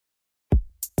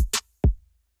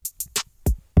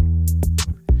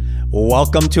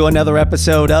Welcome to another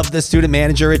episode of The Student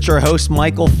Manager. It's your host,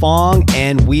 Michael Fong,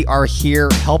 and we are here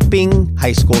helping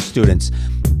high school students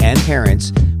and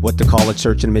parents with the college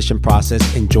search and admission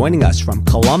process. And joining us from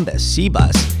Columbus,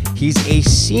 CBUS, he's a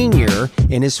senior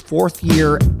in his fourth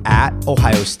year at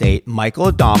Ohio State, Michael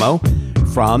Adamo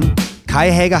from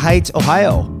Cuyahoga Heights,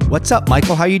 Ohio. What's up,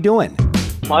 Michael? How you doing?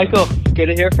 Michael, good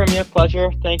to hear from you.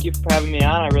 Pleasure. Thank you for having me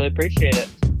on. I really appreciate it.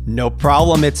 No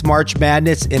problem. It's March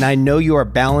Madness, and I know you are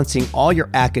balancing all your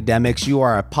academics. You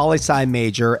are a poli-sci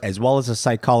major as well as a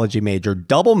psychology major,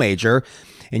 double major,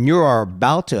 and you are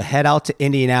about to head out to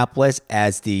Indianapolis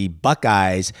as the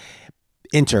Buckeyes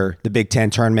enter the Big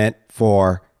Ten tournament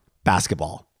for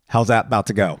basketball. How's that about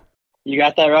to go? You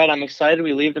got that right. I'm excited.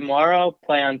 We leave tomorrow,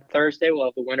 play on Thursday. We'll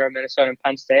have the winner of Minnesota and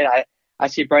Penn State. I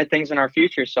see bright things in our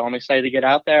future, so I'm excited to get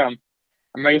out there. I'm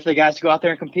ready for the guys to go out there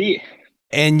and compete.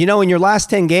 And, you know, in your last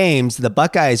 10 games, the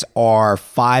Buckeyes are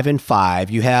 5-5.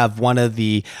 You have one of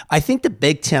I think the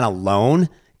Big Ten alone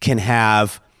can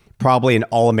have probably an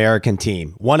All-American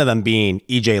team, one of them being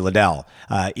E.J. Liddell.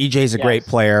 E.J.'s a great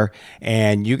player.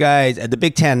 And you guys, the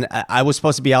Big Ten, I was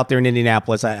supposed to be out there in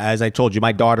Indianapolis. As I told you,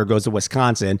 my daughter goes to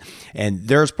Wisconsin, and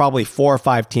there's probably 4 or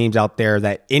 5 teams out there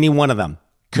that any one of them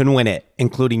can win it,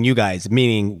 including you guys,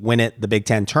 meaning win it, the Big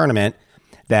Ten tournament.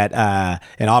 That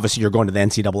and obviously you're going to the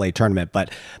NCAA tournament,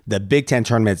 but the Big Ten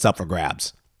tournament is up for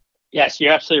grabs. Yes,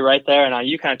 you're absolutely right there. And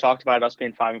you kind of talked about us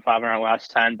being 5-5 in our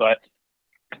last 10, but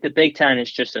the Big Ten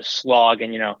is just a slog.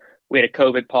 And, you know, we had a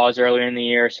COVID pause earlier in the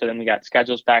year, so then we got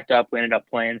schedules backed up. We ended up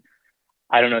playing,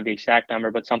 I don't know the exact number,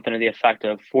 but something to the effect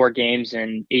of 4 games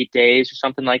in 8 days or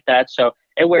something like that. So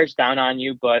it wears down on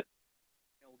you, but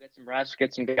we'll get some rest,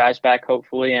 get some guys back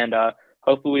hopefully, and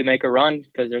hopefully we make a run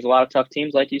because there's a lot of tough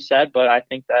teams, like you said. But I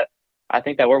think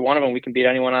that we're one of them. We can beat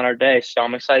anyone on our day. So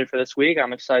I'm excited for this week.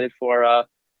 I'm excited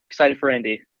for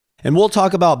Indy. And we'll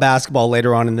talk about basketball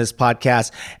later on in this podcast.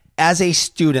 As a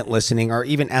student listening, or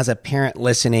even as a parent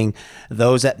listening,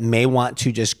 those that may want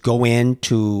to just go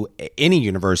into any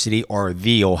university or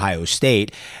the Ohio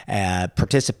State,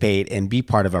 participate and be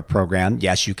part of a program,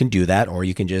 yes, you can do that, or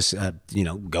you can just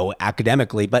go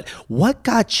academically. But what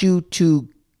got you to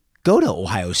go to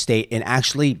Ohio State and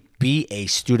actually be a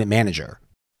student manager?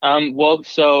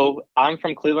 So I'm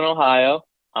from Cleveland, Ohio.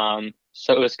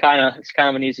 So it's kind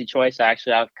of an easy choice,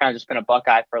 actually. I've kind of just been a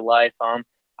Buckeye for life.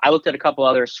 I looked at a couple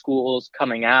other schools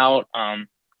coming out,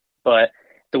 but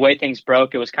the way things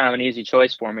broke, it was kind of an easy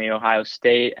choice for me, Ohio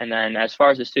State. And then as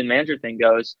far as the student manager thing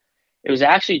goes, it was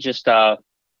actually just a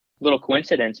little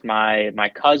coincidence.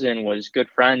 My cousin was good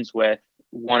friends with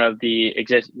one of the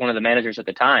managers at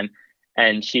the time.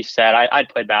 And she said, I'd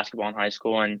played basketball in high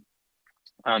school.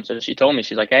 And so she told me,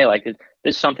 she's like, hey, like, this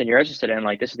is something you're interested in.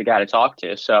 Like, this is the guy to talk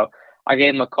to. So I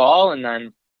gave him a call. And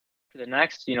then for the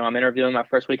next, I'm interviewing my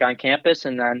first week on campus.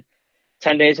 And then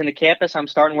 10 days into campus, I'm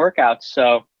starting workouts.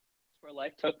 So that's where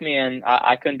life took me. And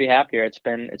I couldn't be happier. It's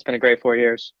been a great 4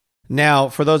 years. Now,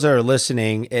 for those that are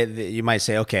listening, you might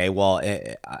say, okay, well,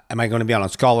 am I going to be on a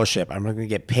scholarship? Am I going to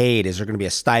get paid? Is there going to be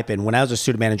a stipend? When I was a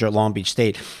student manager at Long Beach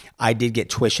State, I did get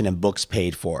tuition and books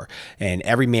paid for. And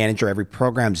every manager, every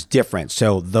program is different.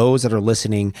 So those that are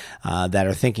listening that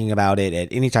are thinking about it at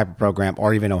any type of program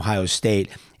or even Ohio State,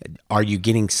 are you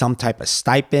getting some type of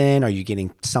stipend? Are you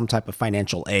getting some type of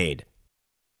financial aid?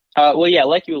 Well, yeah,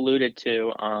 like you alluded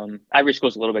to, every school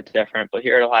is a little bit different. But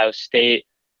here at Ohio State,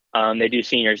 they do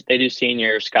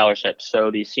senior scholarships. So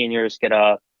these seniors get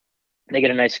a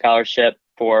nice scholarship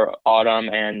for autumn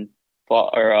and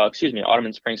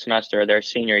spring semester of their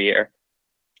senior year.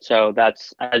 So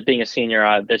that's, as being a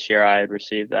senior this year, I had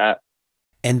received that.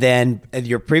 And then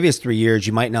your previous 3 years,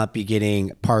 you might not be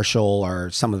getting partial or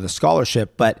some of the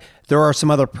scholarship, but there are some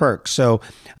other perks. So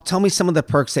tell me some of the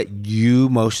perks that you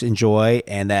most enjoy,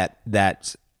 and that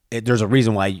there's a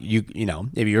reason why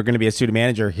if you're going to be a student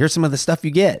manager, here's some of the stuff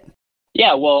you get.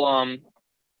 Yeah, well,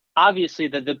 obviously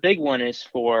the big one is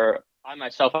I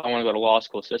myself, I want to go to law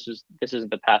school. So this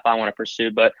isn't the path I want to pursue,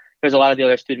 but there's a lot of the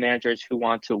other student managers who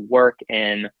want to work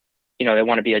in, they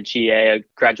want to be a GA, a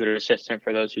graduate assistant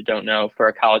for those who don't know, for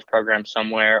a college program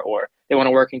somewhere, or they want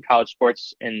to work in college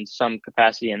sports in some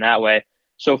capacity in that way.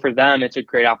 So for them, it's a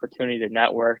great opportunity to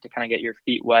network, to kind of get your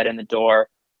feet wet in the door.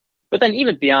 But then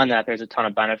even beyond that, there's a ton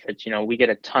of benefits. We get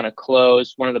a ton of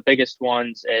clothes. One of the biggest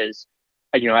ones is,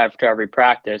 after every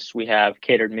practice, we have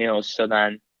catered meals. So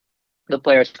then the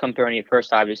players come through and eat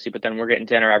first, obviously, but then we're getting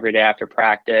dinner every day after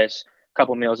practice, a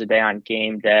couple meals a day on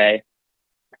game day.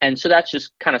 And so that's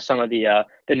just kind of some of the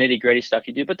nitty gritty stuff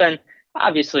you do. But then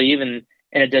obviously, even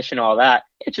in addition to all that,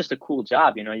 it's just a cool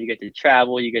job. You get to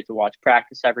travel, you get to watch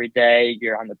practice every day.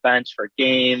 You're on the bench for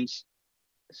games.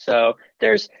 So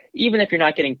there's, even if you're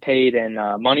not getting paid in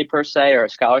money per se or a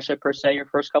scholarship per se your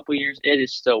first couple of years, it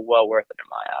is still well worth it in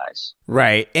my eyes.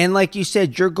 Right. And like you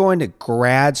said, you're going to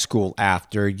grad school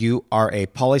after. You are a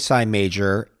poli sci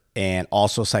major and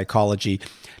also psychology.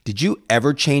 Did you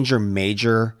ever change your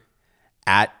major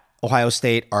at Ohio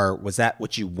State, or was that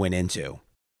what you went into?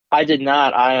 I did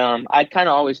not. I kind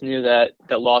of always knew that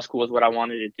law school was what I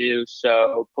wanted to do.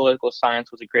 So political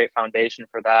science was a great foundation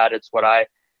for that. It's what I,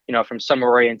 from summer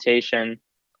orientation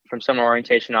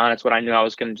on, it's what I knew I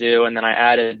was going to do. And then I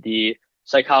added the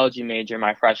psychology major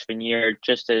my freshman year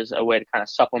just as a way to kind of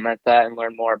supplement that and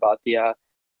learn more about the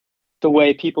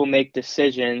way people make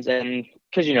decisions. And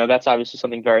because that's obviously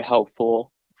something very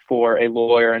helpful for a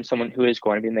lawyer and someone who is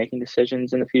going to be making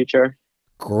decisions in the future.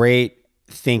 Great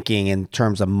thinking in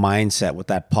terms of mindset with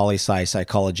that poli sci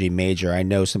psychology major. I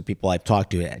know some people I've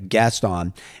talked to, guests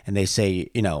on, and they say,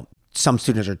 some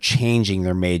students are changing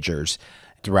their majors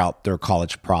throughout their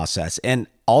college process. And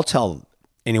I'll tell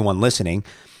anyone listening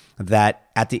that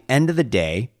at the end of the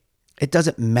day, it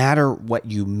doesn't matter what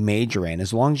you major in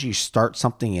as long as you start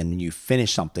something and you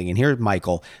finish something. And here's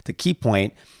Michael, the key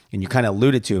point, and you kind of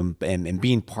alluded to him, and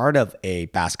being part of a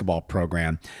basketball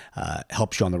program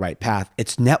helps you on the right path.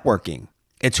 It's networking.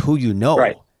 It's who you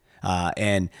Right. know.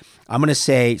 And I'm going to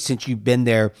say, since you've been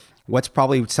there, what's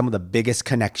probably some of the biggest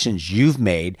connections you've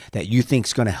made that you think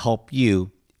is going to help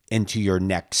you into your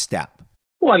next step?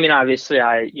 Well, I mean, obviously,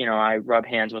 I rub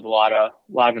hands with a lot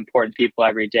of important people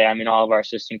every day. I mean, all of our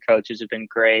assistant coaches have been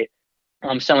great.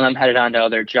 Some of them headed on to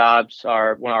other jobs.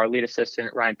 Our lead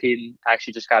assistant Ryan Peden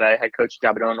actually just got a head coach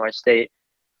job at Illinois State.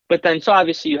 But then, so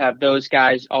obviously, you have those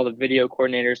guys, all the video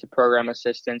coordinators, the program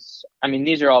assistants. I mean,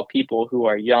 these are all people who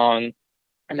are young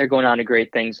and they're going on to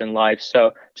great things in life.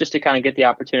 So just to kind of get the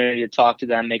opportunity to talk to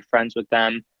them, make friends with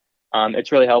them,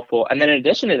 it's really helpful. And then in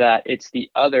addition to that, it's the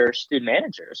other student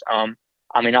managers.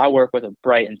 I mean, I work with a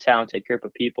bright and talented group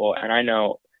of people, and I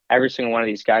know every single one of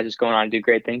these guys is going on to do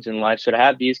great things in life. So to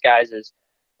have these guys as,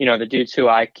 the dudes who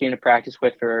I came to practice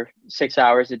with for 6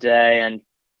 hours a day and,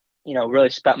 really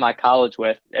spent my college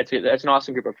with, it's an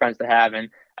awesome group of friends to have and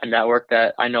a network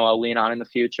that I know I'll lean on in the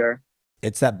future.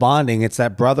 It's that bonding, it's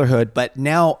that brotherhood. But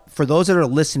now, for those that are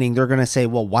listening, they're going to say,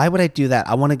 well, why would I do that?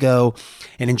 I want to go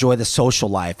and enjoy the social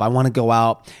life. I want to go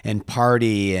out and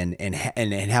party and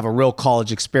have a real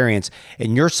college experience.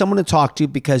 And you're someone to talk to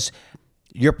because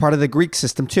you're part of the Greek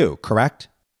system too, correct?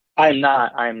 I am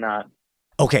not. I am not.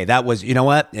 Okay, that was, you know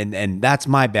what, and that's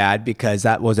my bad because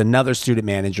that was another student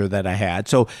manager that I had.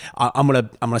 So I'm gonna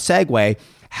segue.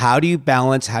 How do you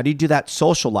balance? How do you do that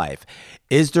social life?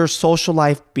 Is there social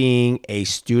life being a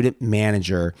student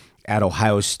manager at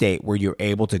Ohio State where you're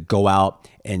able to go out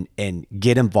and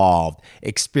get involved,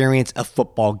 experience a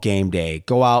football game day,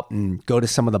 go out and go to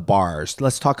some of the bars?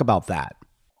 Let's talk about that.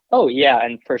 Oh yeah,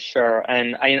 and for sure.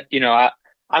 And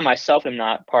I myself am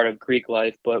not part of Greek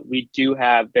life, but we do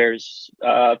have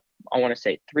I want to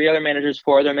say three other managers,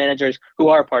 four other managers who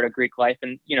are part of Greek life,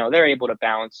 and they're able to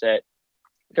balance it.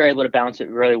 They're able to balance it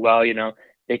really well.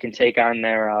 They can take on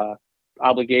their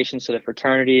obligations to the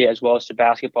fraternity as well as to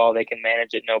basketball. They can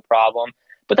manage it no problem.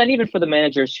 But then even for the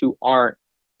managers who aren't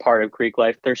part of Greek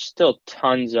life, there's still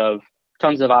tons of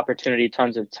opportunity,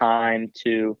 tons of time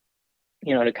to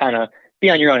kind of be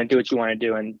on your own and do what you want to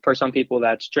do. And for some people,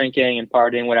 that's drinking and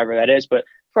partying, whatever that is. But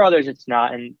for others, it's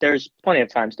not. And there's plenty of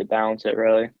times to balance it,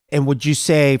 really. And would you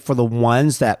say for the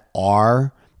ones that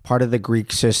are part of the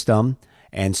Greek system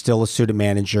and still a student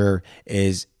manager,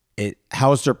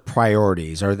 how's their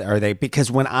priorities? Are they,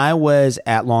 because when I was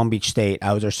at Long Beach State,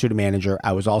 I was their student manager.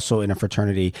 I was also in a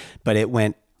fraternity, but it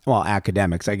went, well,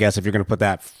 academics, I guess, if you're going to put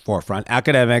that forefront,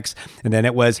 academics, and then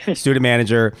it was student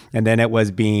manager, and then it was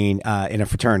being in a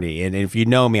fraternity. And if you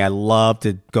know me, I love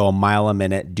to go a mile a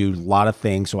minute, do a lot of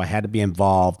things, so I had to be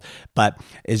involved. But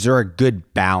is there a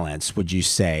good balance, would you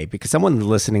say? Because someone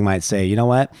listening might say, you know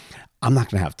what? I'm not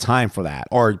going to have time for that.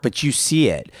 But you see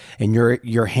it, and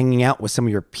you're hanging out with some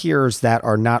of your peers that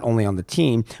are not only on the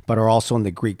team, but are also in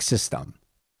the Greek system.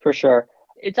 For sure.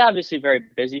 It's obviously very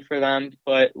busy for them,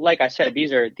 but like I said,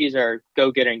 these are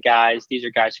go-getting guys. These are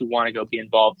guys who want to go be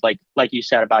involved, like you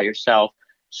said about yourself.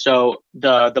 So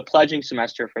the pledging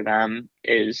semester for them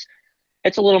it's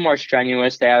a little more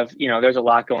strenuous. They have, there's a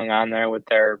lot going on there with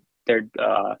their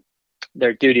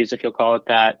duties, if you'll call it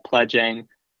that, pledging,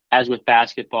 as with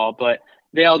basketball. But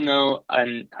they all know,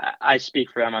 and I speak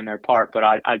for them on their part, but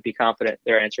I'd be confident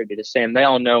their answer would be the same. They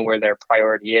all know where their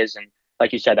priority is, and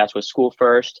like you said, that's with school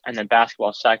first, and then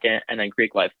basketball second, and then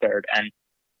Greek life third. And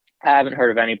I haven't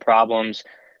heard of any problems.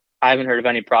 I haven't heard of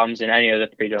any problems in any of the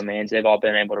three domains. They've all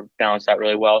been able to balance that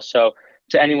really well. So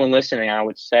to anyone listening, I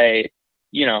would say,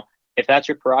 if that's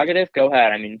your prerogative, go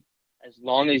ahead. I mean, as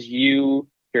long as you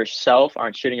yourself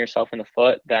aren't shooting yourself in the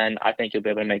foot, then I think you'll be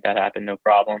able to make that happen. No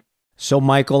problem. So,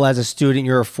 Michael, as a student,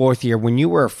 you're a fourth year. When you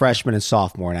were a freshman and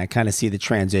sophomore, and I kind of see the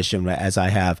transition as I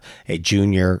have a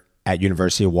junior at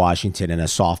University of Washington and a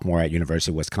sophomore at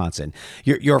University of Wisconsin.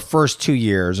 Your first 2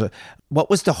 years, what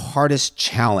was the hardest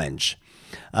challenge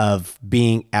of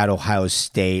being at Ohio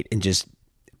State and just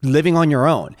living on your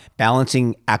own,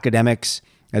 balancing academics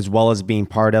as well as being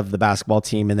part of the basketball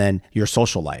team and then your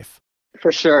social life?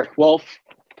 For sure. Well,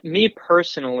 me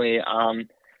personally,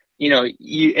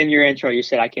 you in your intro, you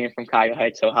said I came from Cuyahoga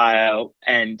Heights, Ohio,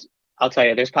 and I'll tell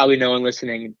you, there's probably no one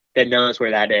listening that knows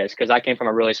where that is because I came from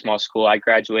a really small school. I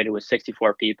graduated with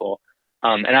 64 people,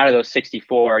 and out of those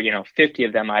 64, 50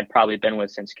 of them I'd probably been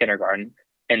with since kindergarten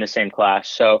in the same class.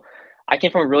 So I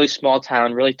came from a really small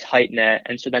town, really tight knit,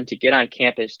 and so then to get on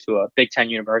campus to a Big Ten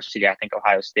university, I think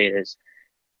Ohio State is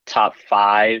top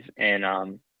five in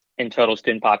total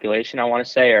student population, I want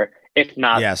to say, or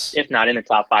Yes. if not in the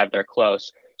top five, they're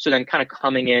close. So then kind of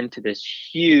coming into this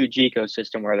huge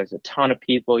ecosystem where there's a ton of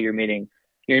people, you're meeting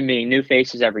new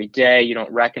faces every day. You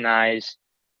don't recognize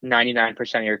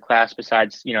 99% of your class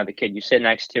besides, the kid you sit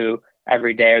next to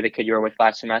every day or the kid you were with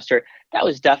last semester. That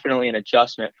was definitely an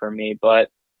adjustment for me, but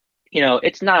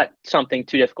it's not something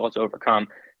too difficult to overcome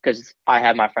because I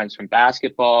have my friends from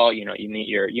basketball. You meet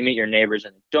your neighbors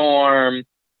in the dorm.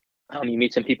 You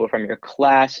meet some people from your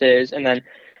classes, and then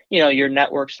your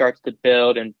network starts to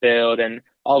build and build, and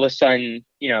all of a sudden,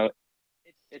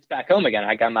 it's back home again.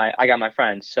 I got my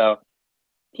friends. So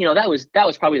that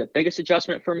was probably the biggest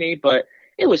adjustment for me, but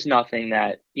it was nothing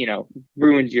that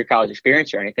ruined your college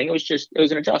experience or anything. It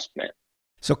was an adjustment.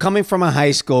 So coming from a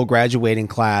high school graduating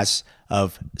class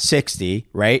of 60,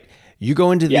 right? You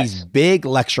go into these Yes. big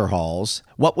lecture halls.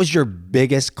 What was your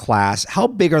biggest class? How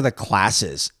big are the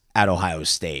classes at Ohio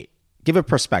State? Give a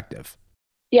perspective.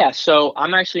 Yeah, so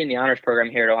I'm actually in the honors program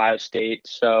here at Ohio State.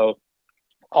 So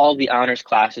all the honors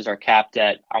classes are capped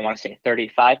at, I want to say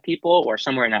 35 people or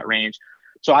somewhere in that range.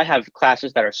 So I have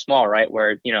classes that are small, right?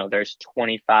 Where, there's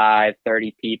 25,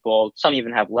 30 people. Some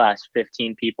even have less,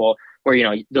 15 people,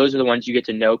 where, those are the ones you get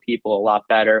to know people a lot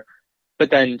better.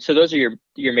 But then, so those are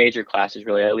your major classes,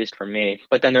 really, at least for me.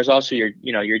 But then there's also your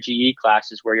GE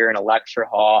classes where you're in a lecture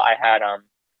hall. I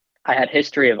had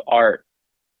history of art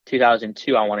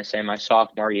 2002, I want to say my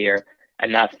sophomore year,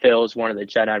 and that fills one of the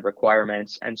gen ed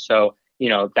requirements. And so,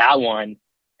 that one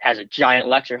has a giant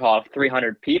lecture hall of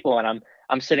 300 people, and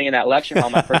I'm sitting in that lecture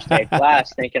hall my first day of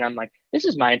class, thinking I'm like, this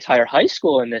is my entire high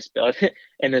school in this building,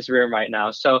 in this room right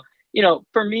now. So,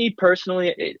 for me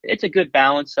personally, it's a good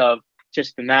balance of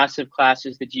just the massive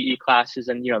classes, the GE classes,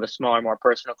 and the smaller, more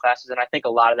personal classes. And I think a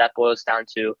lot of that boils down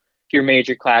to your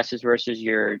major classes versus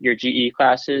your GE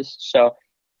classes. So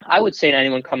I would say to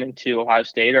anyone coming to Ohio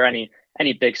State or any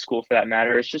big school for that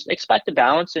matter is just expect a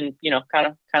balance and kind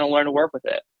of learn to work with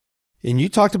it. And you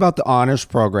talked about the honors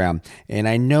program, and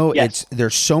I know Yes.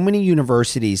 there's so many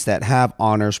universities that have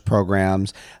honors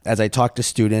programs. As I talk to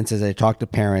students, as I talk to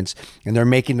parents, and they're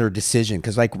making their decision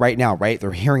because, like right now, right,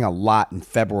 they're hearing a lot in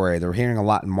February, they're hearing a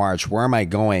lot in March. Where am I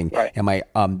going? Right. Am I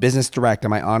business direct?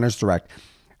 Am I honors direct?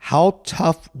 How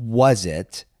tough was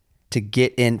it to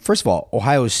get in? First of all,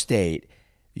 Ohio State.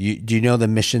 Do you know the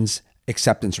admissions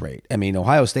acceptance rate? I mean,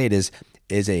 Ohio State is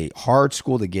a hard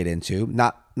school to get into,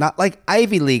 not like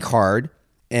Ivy League hard,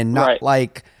 and not Right.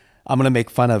 like I'm going to make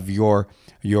fun of your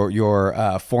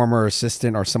former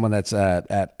assistant or someone that's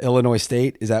at Illinois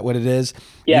State. Is that what it is?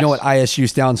 You know what Yes. ISU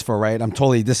stands for, right?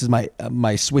 This is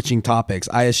my switching topics.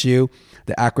 ISU,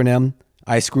 the acronym,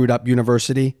 I screwed up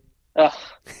university. Ugh,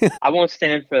 I won't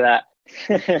stand for that.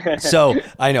 So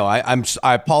I know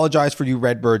I apologize for you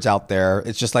Redbirds out there.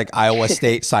 It's just like Iowa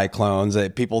State Cyclones.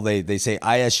 People they say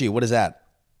ISU. What is that?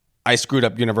 I screwed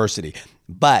up university.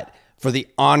 But for the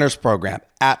honors program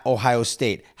at Ohio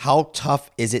State, how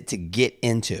tough is it to get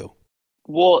into?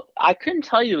 Well, I couldn't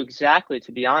tell you exactly,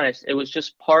 to be honest. It was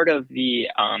just part of the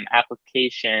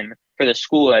application for the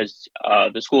school as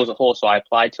a whole. So I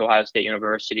applied to Ohio State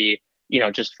University,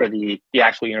 just for the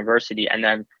actual university, and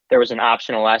then there was an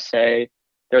optional essay.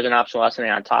 There was an optional essay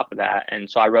on top of that, and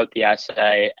so I wrote the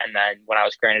essay. And then when I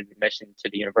was granted admission to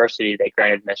the university, they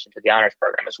granted admission to the honors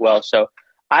program as well. So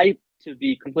to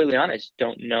be completely honest,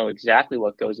 don't know exactly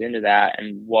what goes into that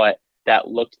and what that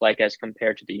looked like as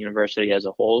compared to the university as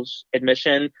a whole's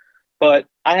admission. But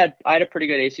I had a pretty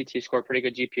good ACT score, pretty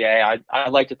good GPA. I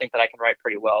like to think that I can write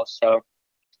pretty well. So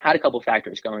I had a couple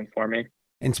factors going for me.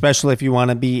 And especially if you want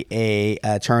to be a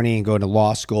attorney and go to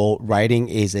law school, writing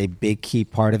is a big key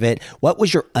part of it. What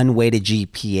was your unweighted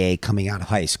GPA coming out of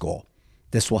high school?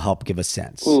 This will help give a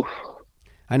sense. Ooh,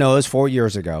 I know it was 4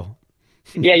 years ago.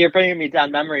 Yeah, you're bringing me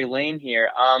down memory lane here.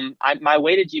 My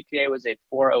weighted GPA was a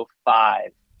 4.05.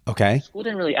 Okay. School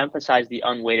didn't really emphasize the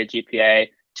unweighted GPA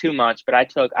too much, but I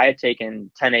had taken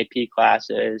 10 AP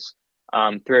classes,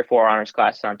 3 or 4 honors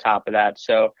classes on top of that.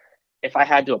 So if I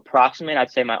had to approximate, I'd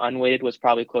say my unweighted was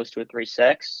probably close to a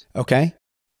 3.6. Okay.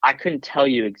 I couldn't tell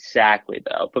you exactly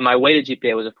though, but my weighted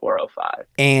GPA was a 4.05.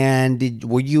 And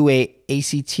were you a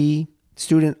ACT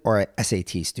student or a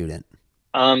SAT student?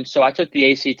 So I took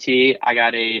the ACT. I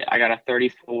got a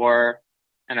 34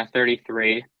 and a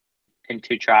 33 in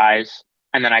 2 tries.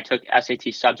 And then I took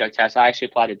SAT subject tests. I actually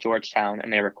applied to Georgetown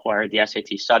and they required the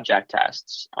SAT subject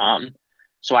tests.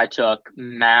 So I took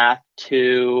math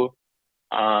two,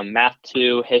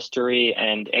 history,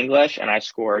 and English, and I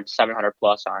scored 700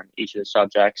 plus on each of the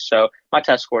subjects. So my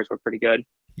test scores were pretty good.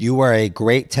 You are a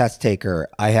great test taker.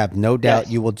 I have no doubt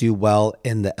Yes. you will do well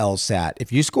in the LSAT.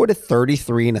 If you scored a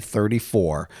 33 and a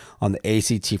 34 on the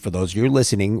ACT, for those of you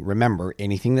listening, remember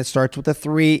anything that starts with a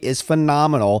 3 is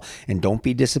phenomenal. And don't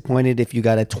be disappointed if you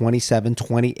got a 27,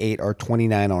 28, or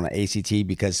 29 on an ACT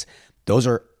because those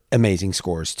are amazing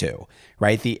scores too,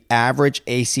 right? The average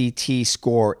ACT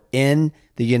score in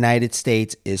the United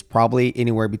States is probably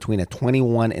anywhere between a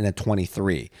 21 and a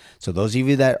 23. So those of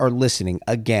you that are listening,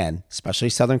 again, especially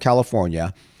Southern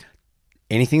California,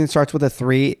 anything that starts with a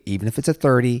 3, even if it's a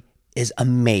 30, is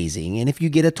amazing. And if you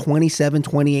get a 27,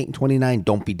 28, and 29,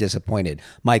 don't be disappointed.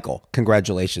 Michael,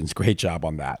 congratulations. Great job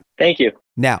on that. Thank you.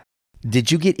 Now,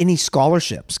 did you get any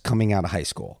scholarships coming out of high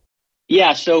school?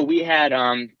 Yeah, so we had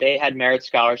they had merit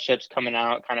scholarships coming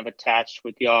out kind of attached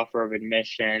with the offer of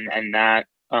admission and that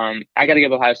I got to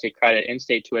give Ohio State credit.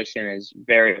 In-state tuition is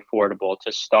very affordable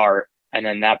to start and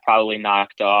then that probably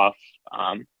knocked off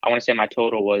I want to say my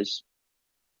total was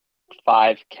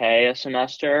 5K a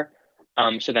semester.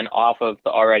 So then off of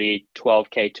the already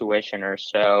 12K tuition or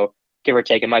so, give or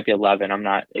take, it might be 11. I'm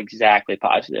not exactly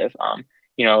positive.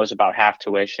 It was about half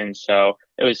tuition. So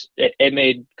it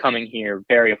made coming here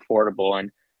very affordable and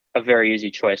a very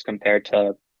easy choice compared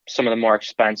to some of the more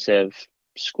expensive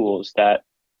schools that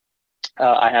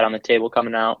I had on the table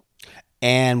coming out.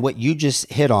 And what you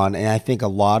just hit on, and I think a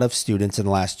lot of students in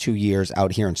the last 2 years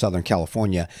out here in Southern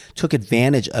California took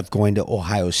advantage of going to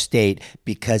Ohio State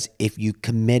because if you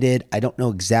committed, I don't know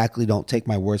exactly, don't take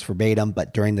my words verbatim,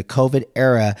 but during the COVID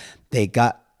era,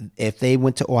 if they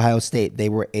went to Ohio State, they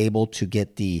were able to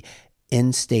get the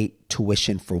in-state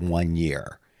tuition for 1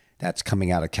 year. That's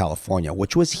coming out of California,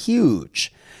 which was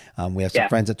huge. We have some Yeah.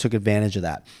 friends that took advantage of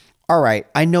that. All right.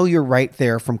 I know you're right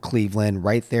there from Cleveland,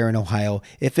 right there in Ohio.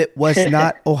 If it was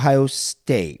not Ohio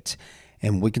State,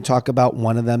 and we can talk about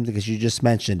one of them because you just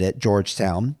mentioned it,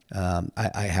 Georgetown.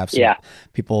 I have some Yeah.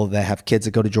 people that have kids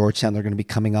that go to Georgetown. They're going to be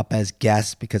coming up as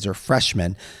guests because they're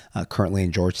freshmen currently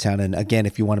in Georgetown. And again,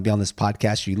 if you want to be on this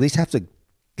podcast, you at least have to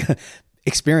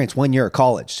experience 1 year of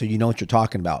college so you know what you're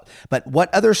talking about. But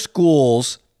what other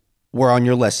schools were on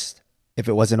your list if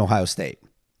it wasn't Ohio State?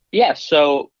 Yeah,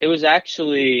 so it was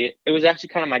actually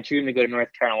kind of my dream to go to North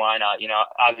Carolina.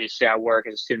 Obviously I work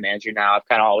as a student manager now. I've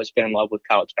kind of always been in love with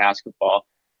college basketball,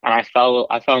 and I fell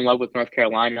in love with North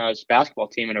Carolina's basketball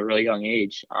team at a really young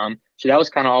age. So that was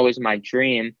kind of always my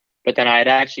dream. But then I had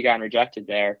actually gotten rejected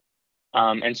there,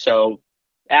 and so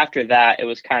after that it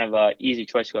was kind of a easy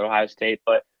choice to go to Ohio State.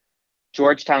 But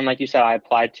Georgetown, like you said, I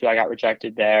applied to. I got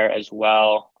rejected there as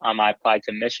well. I applied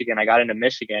to Michigan. I got into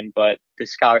Michigan, but the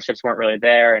scholarships weren't really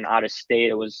there. And out of state,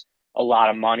 it was a lot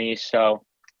of money. So,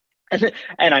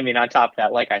 and I mean, on top of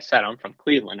that, like I said, I'm from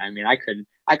Cleveland. I mean, I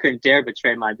couldn't dare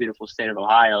betray my beautiful state of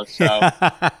Ohio. So,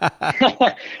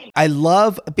 I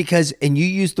love because, and you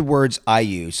use the words I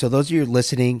use. So those of you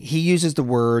listening, he uses the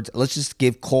words, let's just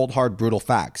give cold, hard, brutal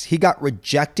facts. He got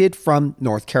rejected from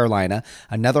North Carolina,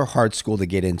 another hard school to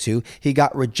get into. He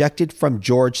got rejected from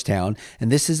Georgetown. And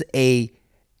this is a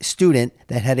student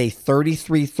that had a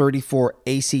 33-34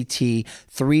 ACT,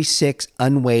 3.6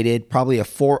 unweighted, probably a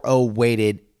 4.0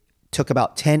 weighted, took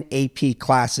about 10 AP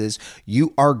classes.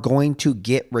 You are going to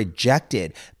get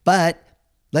rejected. But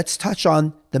let's touch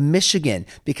on the Michigan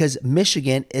because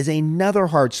Michigan is another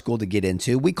hard school to get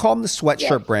into. We call them the yeah,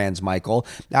 sweatshirt brands, Michael.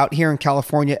 Out here in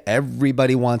California,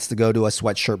 everybody wants to go to a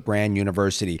sweatshirt brand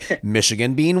university,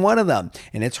 Michigan being one of them.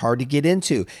 And it's hard to get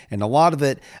into. And a lot of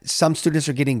it, some students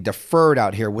are getting deferred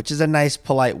out here, which is a nice,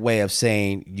 polite way of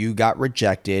saying you got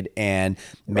rejected and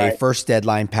May right, 1st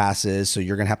deadline passes. So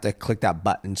you're going to have to click that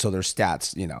button so their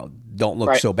stats, don't look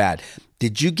right. so bad.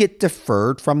 Did you get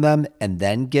deferred from them and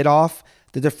then get off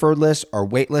the deferred list or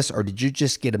wait list, or did you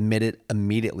just get admitted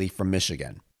immediately from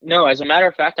Michigan? No, as a matter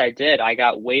of fact, I did. I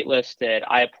got waitlisted.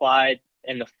 I applied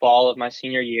in the fall of my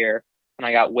senior year. and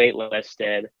I got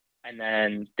waitlisted. And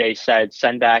then they said,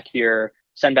 send back your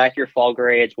fall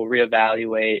grades. We'll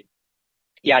reevaluate,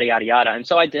 yada, yada, yada. And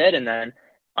so I did. And then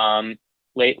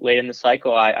late in the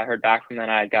cycle, I heard back from them.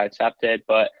 I got accepted.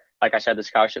 But like I said, the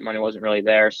scholarship money wasn't really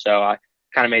there. So I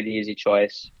kind of made the easy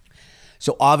choice.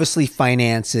 So obviously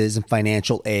finances and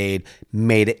financial aid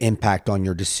made an impact on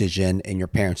your decision and your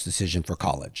parents' decision for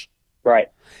college. Right.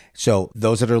 So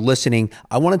those that are listening,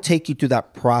 I want to take you through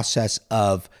that process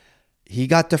of he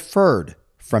got deferred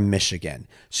from Michigan.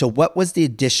 So what was the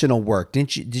additional work?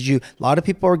 Did you a lot of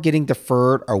people are getting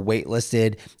deferred or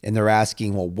waitlisted and they're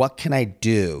asking, well, what can I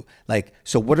do? Like,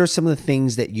 so what are some of the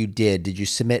things that you did? Did you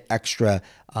submit extra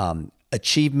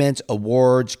achievements,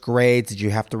 awards, grades? Did you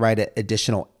have to write an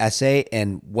additional essay?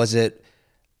 And was it,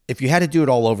 if you had to do it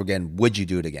all over again, would you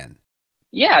do it again?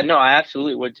 Yeah, no, I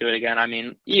absolutely would do it again. I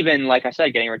mean, even like I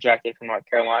said, getting rejected from North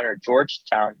Carolina or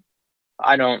Georgetown,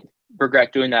 I don't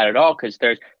regret doing that at all because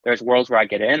there's worlds where I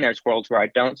get in, there's worlds where I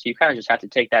don't. So you kind of just have to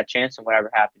take that chance, and whatever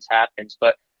happens, happens.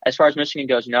 But as far as Michigan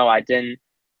goes, no, I didn't.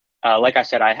 Like I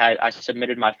said, I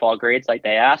submitted my fall grades like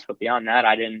they asked, but beyond that,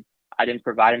 I didn't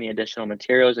provide any additional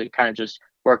materials. It kind of just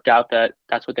worked out that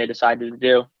that's what they decided to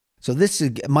do. So this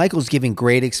is Michael's giving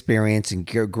great experience and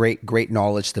great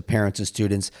knowledge to parents and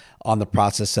students on the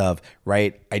process of,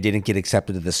 right, I didn't get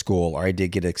accepted to this school or I did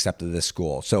get accepted to this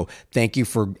school. So thank you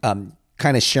for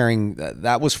kind of sharing.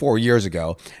 That was 4 years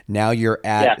ago. Now you're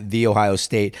Yeah. at the Ohio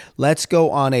State. Let's go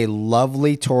on a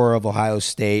lovely tour of Ohio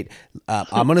State.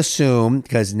 I'm going to assume,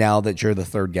 because now that you're the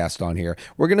third guest on here,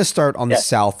 we're going to start on the Yeah.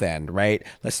 south end, right?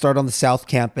 Let's start on the south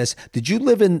campus. Did you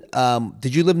live in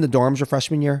the dorms your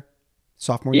freshman year?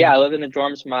 Sophomore Yeah, year? I lived in the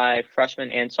dorms my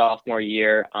freshman and sophomore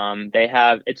year.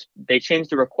 They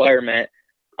changed the requirement.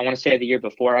 I want to say the year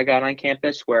before I got on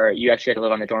campus, where you actually had to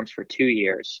live on the dorms for 2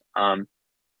 years. And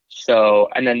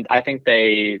then I think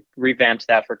they revamped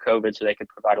that for COVID so they could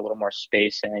provide a little more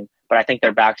spacing. But I think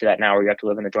they're back to that now, where you have to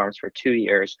live in the dorms for 2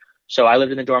 years. So I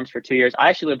lived in the dorms for 2 years. I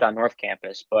actually lived on North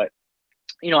Campus, but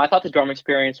I thought the dorm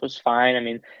experience was fine. I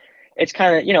mean, it's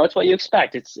kind of it's what you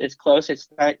expect. It's close, it's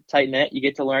tight knit. You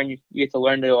get to learn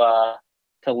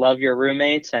to love your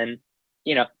roommates, and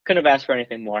couldn't have asked for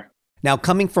anything more. Now,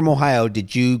 coming from Ohio,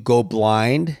 did you go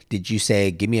blind? Did you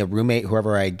say, give me a roommate,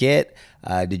 whoever I get?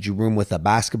 Did you room with a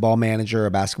basketball manager,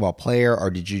 a basketball player, or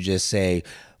did you just say,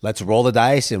 let's roll the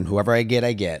dice and whoever I get,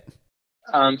 I get?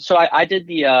 So I did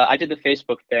the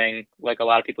Facebook thing like a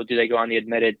lot of people do. They go on the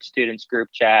admitted students group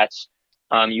chats.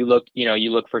 You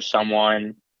look for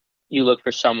someone,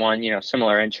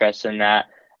 similar interests in that.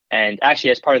 And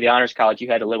actually, as part of the honors college, you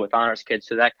had to live with honors kids,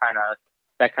 so that kind of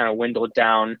dwindled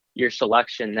down your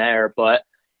selection there. But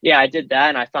yeah, I did that,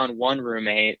 and I found one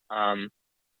roommate.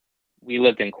 We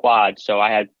lived in quad, so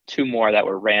I had two more that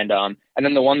were random, and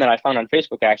then the one that I found on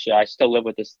Facebook, actually, I still live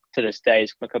with this to this day.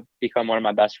 He's become one of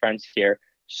my best friends here.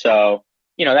 So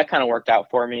that kind of worked out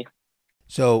for me.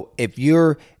 So if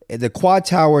you're the quad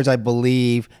towers, I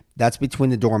believe that's between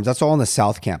the dorms. That's all on the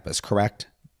south campus, correct?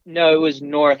 No, it was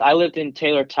north. I lived in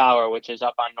Taylor Tower, which is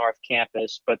up on North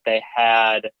Campus, but they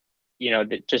had,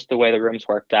 just the way the rooms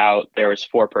worked out, there was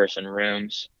four-person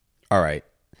rooms. All right.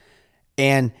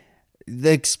 And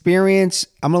the experience,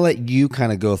 I'm going to let you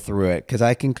kind of go through it because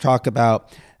I can talk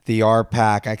about the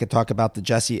RPAC. I could talk about the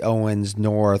Jesse Owens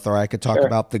North, or I could talk Sure.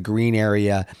 about the Green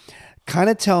area. Kind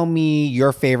of tell me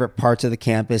your favorite parts of the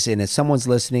campus. And if someone's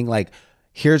listening, like,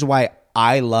 here's why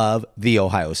I love the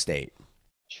Ohio State.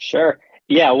 Sure.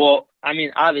 Yeah, well, I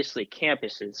mean, obviously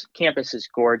campus is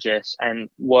gorgeous, and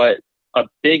what a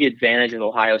big advantage of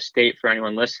Ohio State for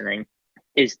anyone listening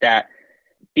is that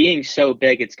being so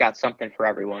big, it's got something for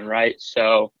everyone, right?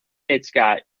 So it's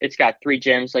got three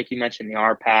gyms, like you mentioned. The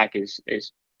RPAC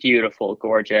is beautiful,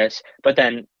 gorgeous, but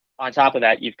then on top of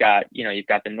that, you've got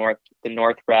the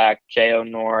North Rack, JO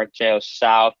North, JO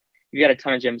South. You've got a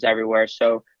ton of gyms everywhere,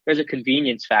 so there's a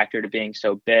convenience factor to being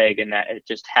so big, and that it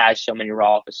just has so many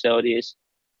raw facilities.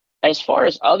 As far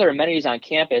as other amenities on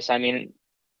campus, I mean,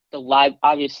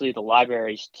 obviously the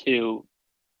libraries too,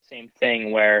 same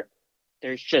thing where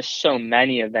there's just so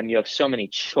many of them. You have so many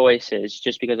choices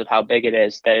just because of how big it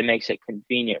is that it makes it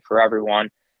convenient for everyone.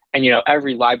 And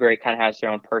every library kind of has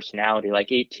their own personality. Like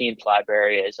 18th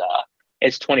library is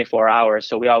it's 24 hours.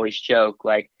 So we always joke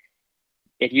like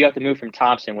if you have to move from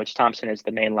Thompson, which Thompson is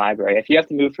the main library, if you have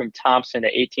to move from Thompson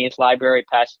to 18th library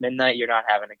past midnight, you're not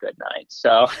having a good night.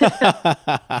 So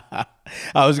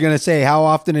I was going to say, how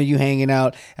often are you hanging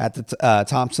out at the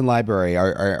Thompson Library,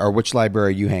 or which library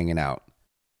are you hanging out?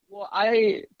 Well,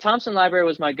 I Thompson Library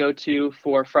was my go-to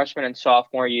for freshman and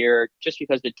sophomore year, just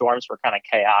because the dorms were kind of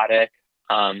chaotic.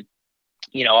 Um,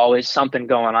 always something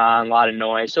going on, a lot of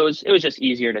noise. So it was just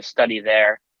easier to study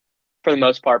there for the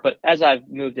most part. But as I've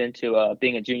moved into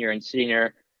being a junior and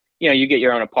senior, you get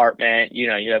your own apartment.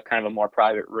 You have kind of a more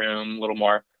private room, a little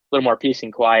more peace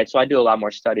and quiet. So I do a lot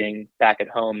more studying back at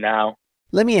home now.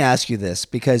 Let me ask you this,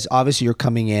 because obviously you're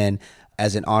coming in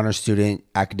as an honor student.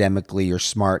 Academically, you're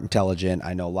smart, intelligent.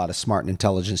 I know a lot of smart and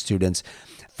intelligent students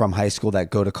from high school that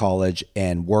go to college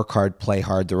and work hard, play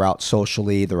hard. They're out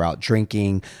socially, they're out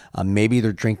drinking. Maybe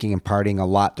they're drinking and partying a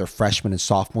lot their freshman and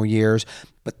sophomore years,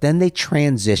 but then they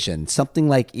transition. Something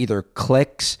like either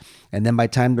clicks, and then by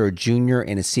the time they're a junior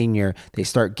and a senior, they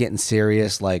start getting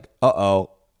serious, like,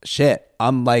 uh-oh, shit,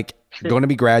 I'm like going to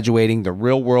be graduating, the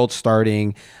real world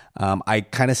starting. I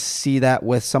kind of see that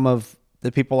with some of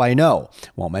the people I know.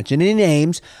 Won't mention any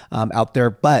names out there,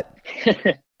 but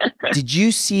did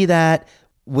you see that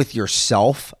with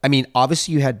yourself? I mean,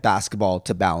 obviously you had basketball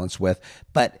to balance with,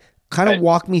 but kind of Right.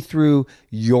 walk me through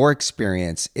your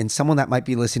experience and someone that might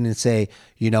be listening and say,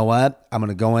 you know what, I'm going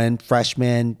to go in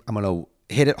freshman, I'm going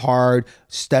to hit it hard,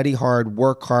 study hard,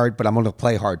 work hard, but I'm going to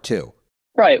play hard too.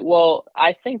 Right. Well,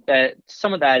 I think that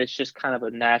some of that is just kind of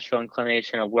a natural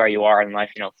inclination of where you are in life.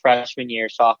 Freshman year,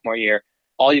 sophomore year,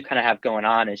 all you kind of have going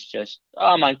on is just,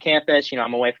 oh, I'm on campus.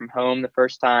 I'm away from home the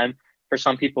first time. For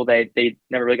some people, they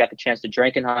never really got the chance to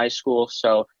drink in high school,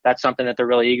 so that's something that they're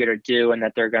really eager to do, and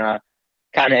that they're gonna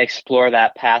kind of explore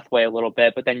that pathway a little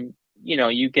bit. But then,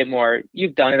 you get more.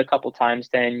 You've done it a couple times.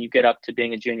 Then you get up to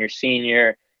being a junior,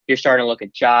 senior. You're starting to look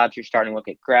at jobs. You're starting to look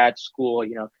at grad school.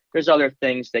 There's other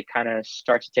things that kind of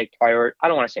start to take priority. I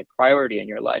don't want to say priority in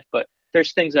your life, but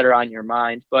there's things that are on your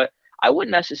mind. But I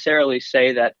wouldn't necessarily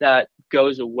say that that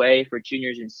goes away for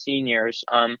juniors and seniors.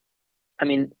 I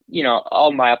mean,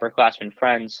 all my upperclassmen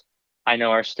friends I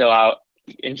know are still out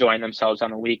enjoying themselves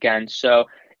on the weekend. So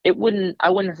I wouldn't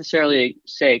necessarily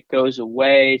say it goes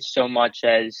away so much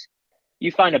as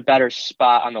you find a better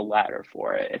spot on the ladder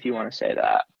for it, if you want to say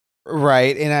that.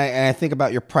 Right. And I think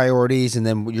about your priorities, and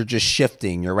then you're just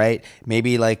shifting. You're right.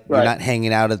 Maybe like you're Right. not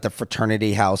hanging out at the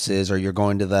fraternity houses, or you're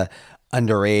going to the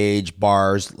underage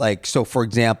bars. Like, so for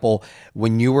example,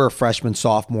 when you were freshmen,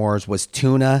 sophomores, was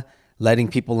Tuna letting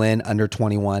people in under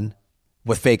 21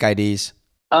 with fake IDs?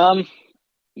 Um,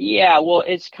 Yeah, well,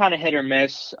 it's kind of hit or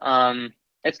miss.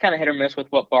 It's kind of hit or miss with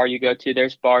what bar you go to.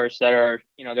 There's bars that are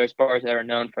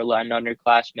known for letting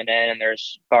underclassmen in, and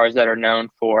there's bars that are known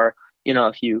for,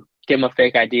 if you give them a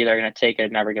fake ID, they're going to take it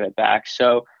and never give it back.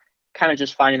 So, kind of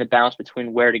just finding the balance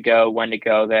between where to go, when to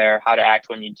go there, how to act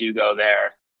when you do go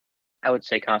there, I would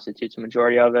say constitutes a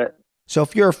majority of it. So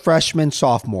if you're a freshman,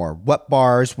 sophomore, what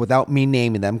bars, without me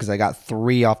naming them, because I got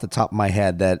three off the top of my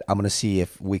head that I'm going to see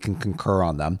if we can concur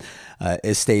on them,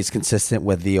 it stays consistent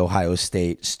with the Ohio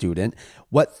State student.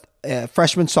 What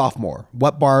freshman, sophomore,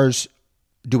 what bars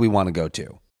do we want to go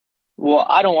to? Well,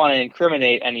 I don't want to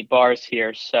incriminate any bars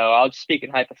here, so I'll just speak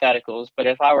in hypotheticals. But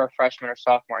if I were a freshman or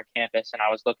sophomore at campus and I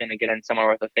was looking to get in somewhere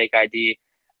with a fake ID,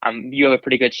 you have a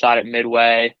pretty good shot at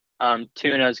Midway.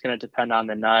 Tuna is going to depend on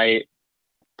the night.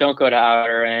 Don't go to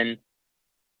outer, and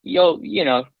you'll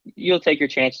take your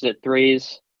chances at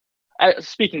threes.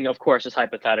 Speaking, of course, as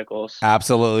hypotheticals.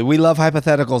 Absolutely. We love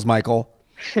hypotheticals, Michael.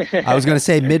 I was going to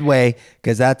say Midway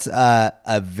because that's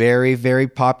a very, very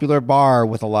popular bar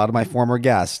with a lot of my former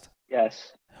guests.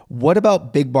 Yes. What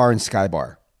about Big Bar and Sky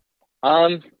Bar?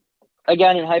 Um.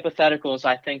 Again, in hypotheticals,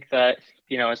 I think that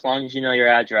as long as you know your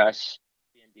address,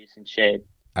 be in decent shape.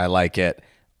 I like it.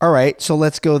 All right, so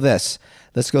let's go this.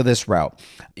 Let's go this route.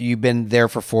 You've been there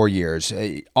for 4 years.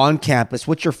 On campus,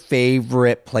 what's your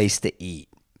favorite place to eat?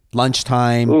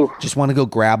 Lunchtime, Ooh. just want to go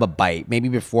grab a bite, maybe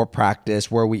before practice.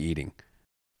 Where are we eating?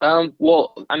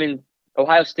 Well, I mean,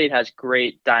 Ohio State has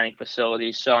great dining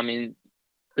facilities, so I mean,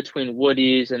 between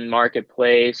Woody's and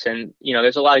Marketplace, and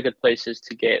there's a lot of good places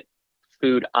to get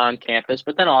food on campus.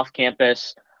 But then off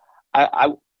campus, I, I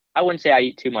I wouldn't say I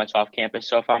eat too much off campus.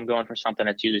 So if I'm going for something,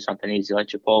 it's usually something easy like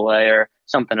Chipotle or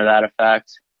something to that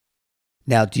effect.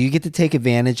 Now, do you get to take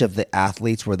advantage of the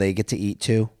athletes where they get to eat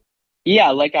too?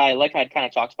 Yeah, like I kind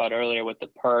of talked about earlier with the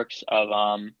perks of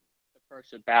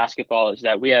basketball is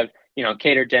that we have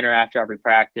catered dinner after every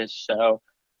practice. So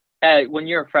when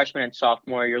you're a freshman and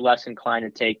sophomore, you're less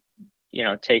inclined to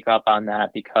take up on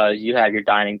that because you have your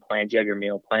dining plans, you have your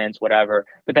meal plans, whatever.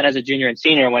 But then as a junior and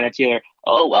senior, when it's either,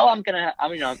 oh well, I'm gonna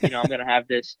have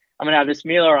this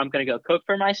meal, or I'm gonna go cook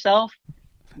for myself.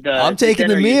 I'm The taking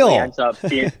the dinner usually meal. ends up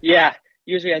being yeah,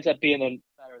 usually ends up being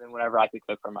better than whatever I could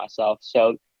cook for myself.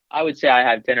 So I would say I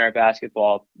have dinner at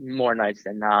basketball more nights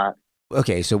than not.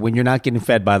 Okay, so when you're not getting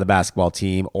fed by the basketball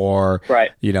team, or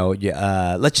Right.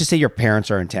 let's just say your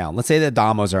parents are in town. Let's say the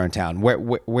Damos are in town. Right.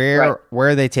 Where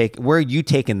are they take? Where are you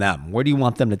taking them? Where do you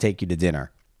want them to take you to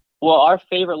dinner? Well, our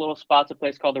favorite little spot's a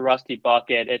place called the Rusty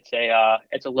Bucket. It's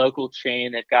a local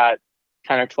chain. They've got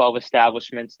 10 or 12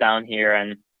 establishments down here,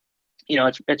 and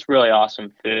it's really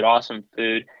awesome food. Awesome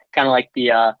food. Kind of like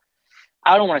the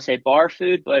I don't want to say bar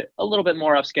food, but a little bit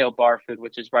more upscale bar food,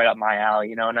 which is right up my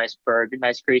alley. A nice burger,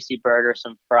 nice greasy burger,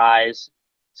 some fries.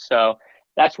 So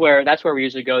that's where we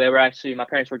usually go. My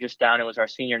parents were just down. It was our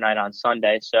senior night on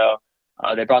Sunday, so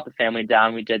they brought the family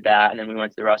down. We did that, and then we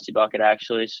went to the Rusty Bucket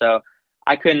actually. So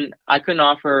I couldn't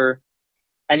offer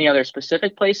any other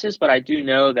specific places, but I do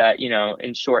know that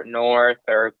in Short North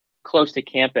or close to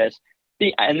campus,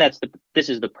 and this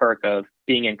is the perk of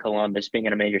being in Columbus, being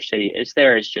in a major city, is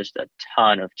there is just a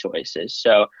ton of choices.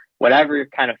 So whatever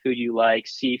kind of food you like,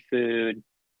 seafood,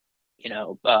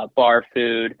 bar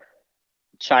food,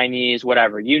 Chinese,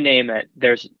 whatever you name it,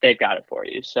 they've got it for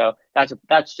you. So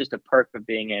that's just a perk of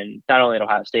being in not only in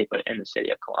Ohio State but in the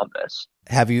city of Columbus.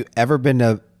 Have you ever been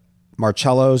to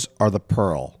Marcello's or the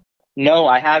Pearl? No,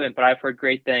 I haven't, but I've heard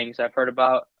great things. I've heard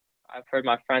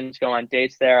my friends go on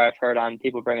dates there. I've heard on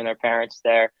people bringing their parents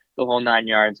there, the whole nine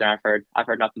yards, and I've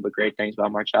heard nothing but great things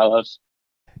about Marcello's.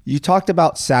 You talked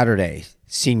about Saturday,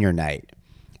 senior night.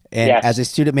 And as Yes.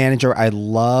 a student manager, I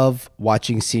love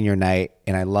watching senior night,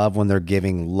 and I love when they're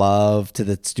giving love to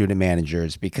the student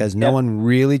managers, because no Yep. one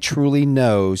really truly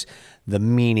knows the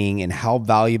meaning and how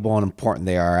valuable and important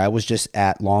they are. I was just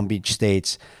at Long Beach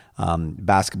State's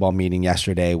basketball meeting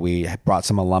yesterday. We brought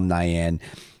some alumni in,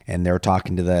 and they were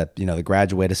talking to the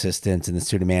graduate assistants and the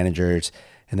student managers,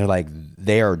 and they're like,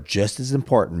 they are just as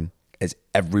important as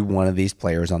every one of these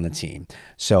players on the team.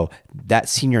 So that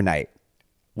senior night,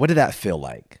 what did that feel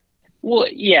like? Well,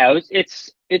 yeah,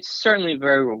 it's certainly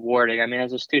very rewarding. I mean,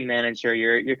 as a student manager,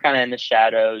 you're kind of in the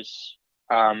shadows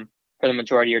for the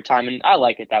majority of your time, and I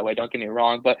like it that way. Don't get me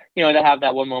wrong, but to have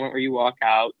that one moment where you walk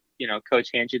out, coach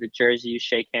hands you the jersey, you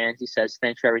shake hands, he says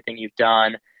thanks for everything you've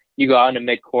done. You go out into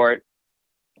midcourt,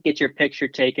 get your picture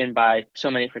taken by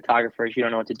so many photographers you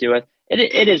don't know what to do with.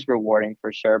 It is rewarding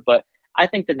for sure, but I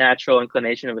think the natural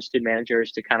inclination of a student manager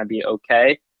is to kind of be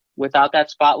okay without that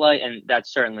spotlight, and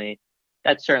that's certainly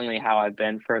how I've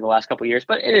been for the last couple of years.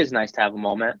 But it is nice to have a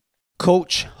moment.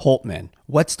 Coach Holtman,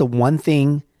 what's the one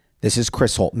thing? This is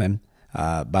Chris Holtman,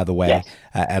 by the way, Yes.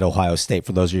 at Ohio State.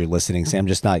 For those of you listening, say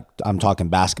I'm talking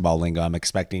basketball lingo. I'm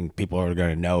expecting people are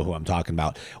going to know who I'm talking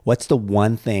about. What's the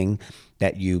one thing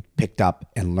that you picked up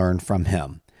and learned from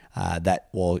him that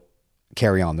will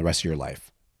carry on the rest of your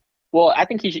life? Well, I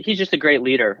think he's just a great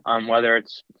leader. Whether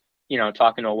it's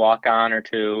talking to a walk on or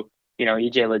to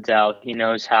EJ Liddell, he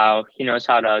knows how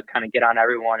to kind of get on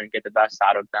everyone and get the best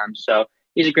out of them. So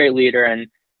he's a great leader, and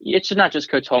it's just not just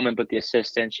Coach Holman, but the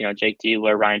assistants. Jake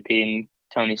Diebler, Ryan Peden,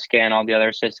 Tony Scan, all the other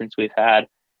assistants we've had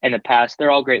in the past.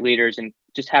 They're all great leaders, and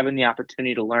just having the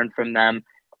opportunity to learn from them,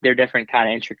 their different kind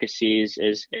of intricacies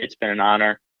it's been an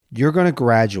honor. You're going to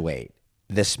graduate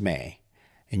this May,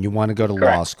 and you want to go to law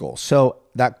Correct. school. So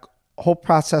that whole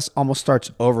process almost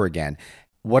starts over again.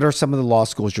 What are some of the law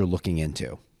schools you're looking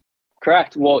into?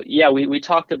 Correct. Well, yeah, we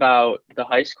talked about the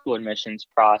high school admissions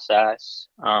process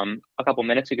a couple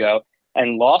minutes ago,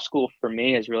 and law school for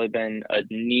me has really been a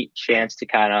neat chance to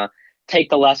kind of take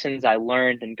the lessons I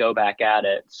learned and go back at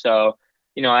it. So,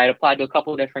 I had applied to a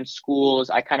couple of different schools.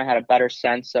 I kind of had a better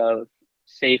sense of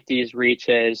safeties,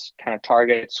 reaches, kind of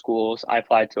targeted schools. I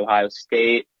applied to Ohio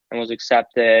State and was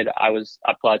accepted. I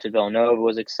applied to Villanova,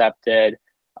 was accepted.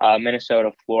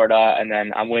 Minnesota, Florida, and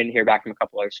then I'm waiting to hear back from a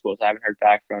couple other schools. I haven't heard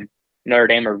back from Notre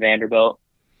Dame or Vanderbilt.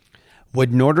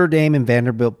 Would Notre Dame and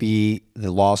Vanderbilt be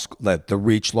the the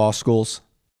reach law schools?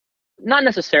 Not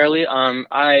necessarily.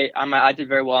 I did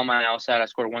very well on my LSAT. I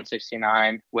scored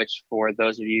 169, which for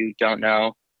those of you who don't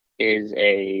know is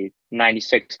a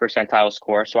 96 percentile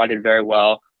score. So I did very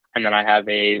well, and then I have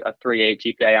a 3.8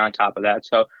 GPA on top of that.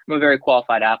 So I'm a very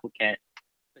qualified applicant.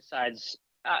 Besides,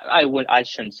 I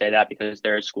shouldn't say that because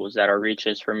there are schools that are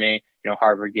reaches for me.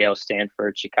 Harvard, Yale,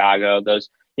 Stanford, Chicago. Those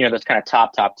kind of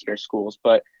top tier schools.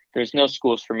 But there's no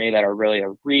schools for me that are really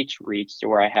a reach to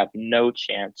where I have no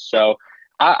chance. So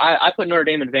I put Notre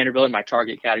Dame and Vanderbilt in my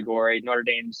target category. Notre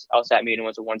Dame's LSAT median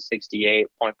was a 168,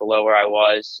 point below where I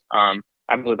was.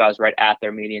 I believe I was right at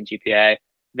their median GPA.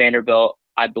 Vanderbilt,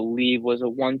 I believe, was a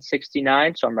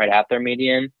 169, so I'm right at their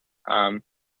median.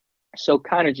 So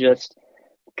kind of just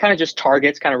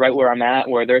targets, kind of right where I'm at,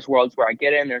 where there's worlds where I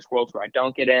get in, there's worlds where I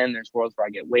don't get in, there's worlds where I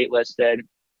get waitlisted.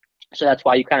 So that's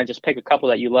why you kind of just pick a couple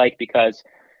that you like because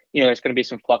there's going to be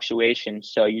some fluctuation.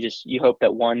 So you hope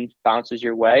that one bounces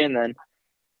your way and then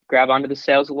grab onto the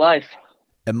sails of life.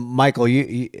 And Michael,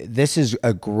 this is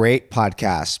a great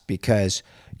podcast because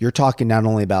you're talking not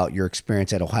only about your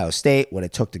experience at Ohio State, what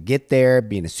it took to get there,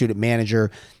 being a student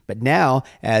manager, but now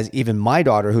as even my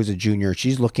daughter, who's a junior,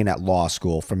 she's looking at law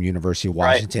school from University of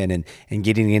Right. Washington and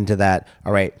getting into that.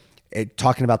 All right.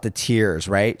 Talking about the tiers,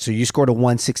 right? So you scored a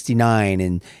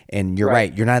 169 and you're Right.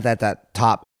 right. You're not at that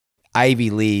top Ivy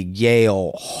League,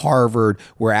 Yale, Harvard,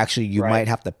 where actually you Right. might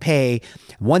have to pay.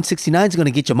 169 is going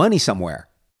to get you money somewhere.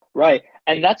 Right.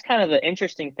 And that's kind of the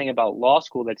interesting thing about law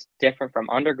school that's different from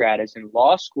undergrad is in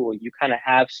law school, you kind of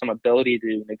have some ability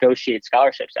to negotiate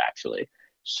scholarships actually.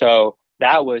 So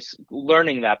that was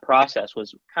learning that process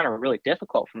was kind of really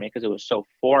difficult for me because it was so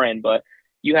foreign, but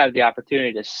you have the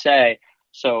opportunity to say,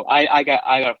 so I got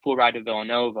a full ride to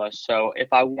Villanova. So if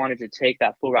I wanted to take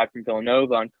that full ride from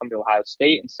Villanova and come to Ohio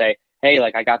State and say, hey,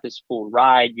 like I got this full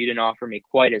ride, you didn't offer me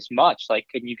quite as much. Like,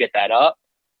 can you get that up?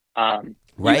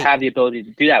 You Right. have the ability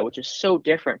to do that, which is so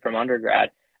different from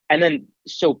undergrad. And then,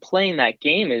 so playing that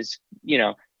game is,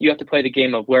 you have to play the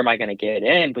game of where am I going to get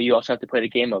in, but you also have to play the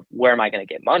game of where am I going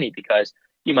to get money because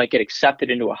you might get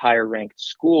accepted into a higher ranked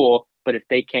school, but if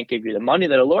they can't give you the money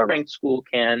that a lower ranked school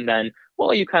can, then,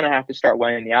 well, you kind of have to start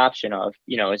weighing the option of,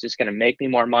 is this going to make me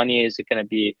more money? Is it going to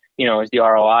be, is the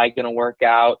ROI going to work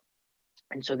out?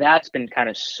 And so that's been kind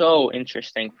of so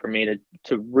interesting for me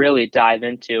to really dive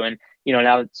into. And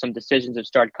now that some decisions have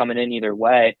started coming in either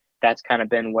way, that's kind of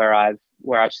been where I've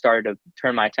started to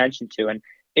turn my attention to. And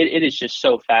it is just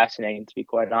so fascinating to be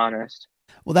quite honest.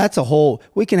 Well,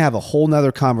 we can have a whole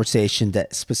nother conversation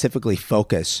that specifically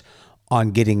focus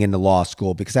on getting into law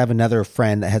school because I have another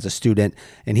friend that has a student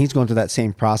and he's going through that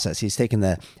same process. He's taking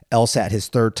the LSAT his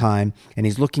third time and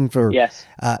Yes.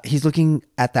 he's looking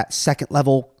at that second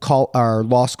level call or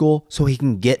law school so he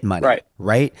can get money. Right.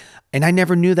 Right. And I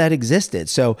never knew that existed.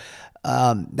 So,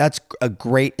 that's a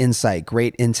great insight,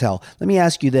 great intel. Let me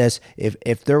ask you this.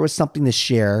 If there was something to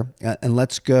share and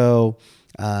let's go,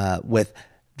 with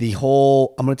the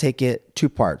whole, I'm going to take it two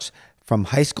parts from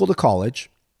high school to college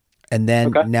and then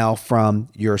Okay. now from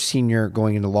your senior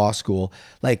going into law school,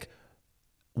 like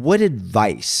what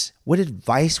advice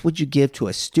would you give to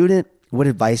a student? What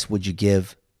advice would you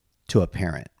give to a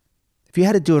parent if you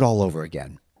had to do it all over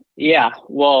again? Yeah.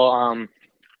 Well,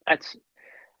 that's,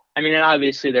 I mean, and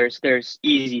obviously there's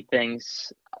easy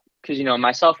things because,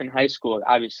 myself in high school,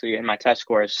 obviously in my test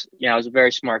scores, I was a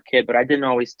very smart kid, but I didn't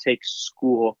always take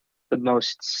school the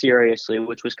most seriously,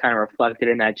 which was kind of reflected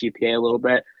in that GPA a little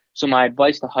bit. So my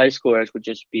advice to high schoolers would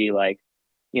just be like,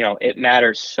 it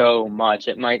matters so much.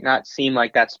 It might not seem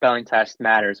like that spelling test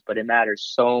matters, but it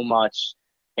matters so much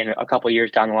in a couple of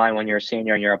years down the line when you're a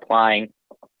senior and you're applying.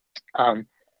 Um,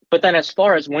 but then as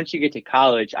far as once you get to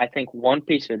college, I think one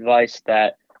piece of advice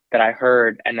that I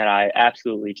heard and that I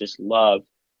absolutely just loved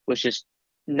was just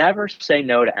never say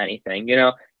no to anything.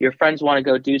 Your friends want to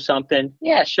go do something.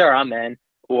 Yeah, sure, I'm in.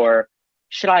 Or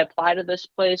should I apply to this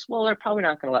place? Well, they're probably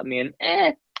not going to let me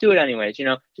in. Do it anyways.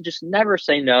 So just never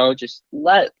say no. Just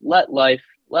let life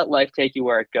take you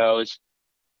where it goes,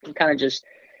 and kind of just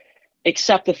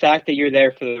accept the fact that you're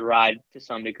there for the ride to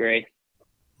some degree.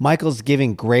 Michael's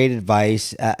giving great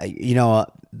advice.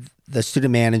 The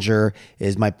student manager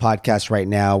is my podcast right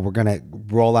now. We're going to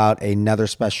roll out another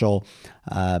special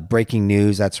breaking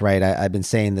news. That's right. I've been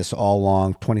saying this all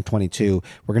along 2022.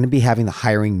 We're going to be having the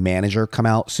hiring manager come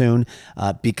out soon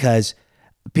because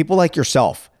people like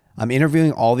yourself, I'm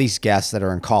interviewing all these guests that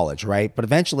are in college, right? But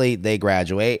eventually they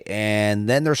graduate and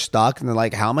then they're stuck and they're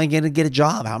like, how am I going to get a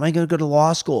job? How am I going to go to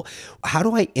law school? How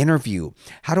do I interview?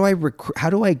 How do I recruit? How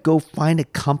do I go find a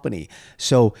company?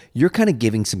 So you're kind of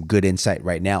giving some good insight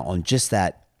right now on just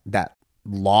that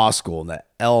law school and the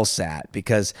LSAT,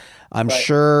 because I'm Right.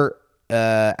 sure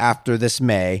after this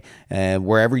May, and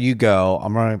wherever you go,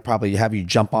 I'm going to probably have you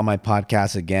jump on my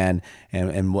podcast again,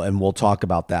 and we'll talk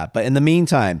about that. But in the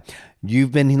meantime,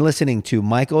 you've been listening to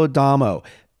Michael Adamo,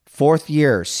 fourth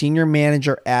year senior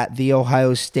manager at The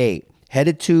Ohio State,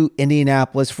 headed to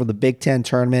Indianapolis for the Big Ten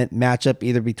tournament matchup,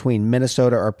 either between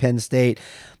Minnesota or Penn State.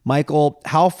 Michael,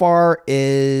 how far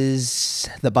is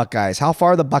the Buckeyes? How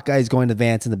far are the Buckeyes going to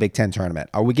advance in the Big Ten tournament?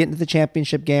 Are we getting to the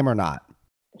championship game or not?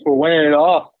 We're winning it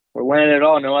all. We're winning it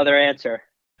all. No other answer.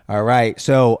 All right.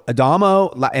 So Adamo,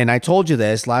 and I told you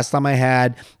this last time I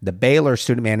had the Baylor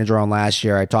student manager on last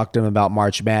year. I talked to him about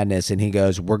March Madness, and he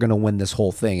goes, "We're going to win this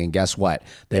whole thing." And guess what?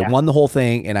 They Yeah. won the whole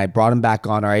thing, and I brought him back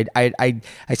on. All right. I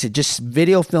said, just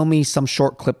video film me some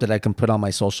short clip that I can put on my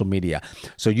social media.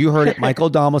 So you heard it. Michael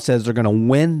Adamo says they're going to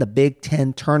win the Big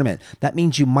Ten tournament. That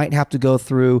means you might have to go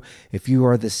through, if you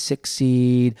are the 6th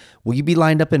seed, will you be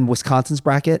lined up in Wisconsin's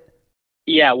bracket?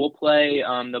 Yeah, we'll play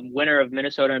the winner of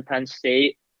Minnesota and Penn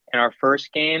State in our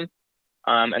first game.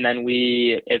 And then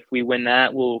if we win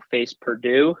that, we'll face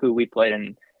Purdue, who we played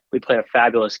a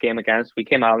fabulous game against. We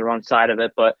came out on the wrong side of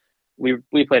it, but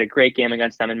we played a great game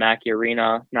against them in Mackey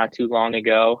Arena not too long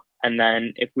ago. And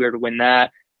then if we were to win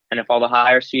that, and if all the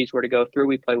higher seeds were to go through,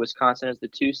 we play Wisconsin as the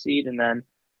 2 seed, and then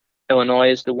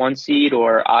Illinois is the 1 seed,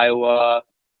 or Iowa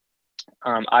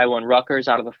and Rutgers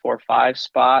out of the 4-5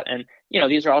 spot. And,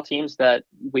 these are all teams that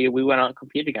we went out and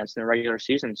competed against in the regular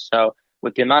season. So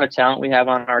with the amount of talent we have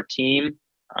on our team,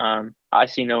 I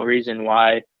see no reason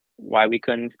why we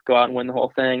couldn't go out and win the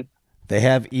whole thing. They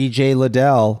have EJ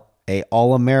Liddell, a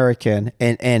All-American,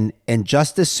 and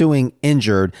Justice Suing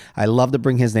injured. I love to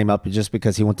bring his name up just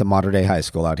because he went to Mater Dei High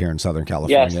School out here in Southern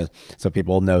California, yes. So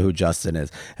people know who Justin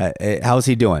is. How's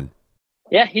he doing?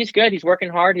 Yeah, he's good. He's working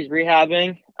hard. He's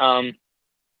rehabbing.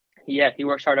 He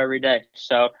works hard every day.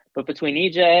 So, but between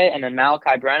EJ and then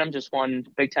Malachi Branham just won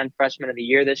Big Ten Freshman of the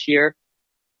Year this year.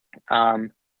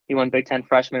 He won Big Ten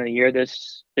Freshman of the Year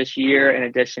this year, in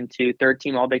addition to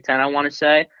 3rd-team All Big Ten, I want to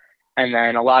say. And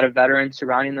then a lot of veterans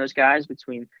surrounding those guys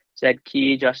between Zed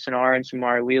Key, Justin Orange,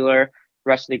 Jamari Wheeler, the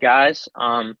rest of the guys.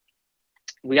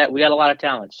 We got a lot of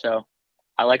talent. So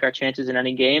I like our chances in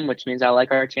any game, which means I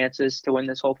like our chances to win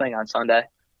this whole thing on Sunday.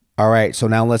 All right. So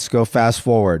now let's go fast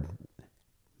forward.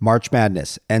 March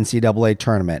Madness, NCAA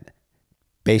tournament.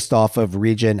 Based off of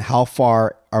region, how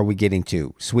far are we getting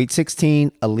to? Sweet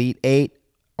 16, Elite 8,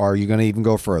 or are you going to even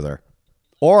go further?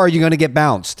 Or are you going to get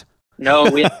bounced? No,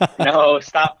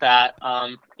 stop that.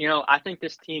 I think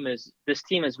this team is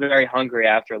very hungry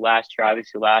after last year.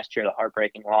 Obviously, last year the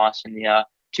heartbreaking loss in the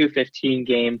 2-15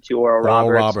 game to Oral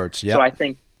Roberts. Yep. So I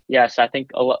think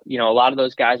a lot of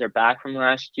those guys are back from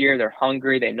last year. They're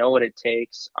hungry. They know what it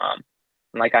takes.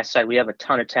 And like I said, we have a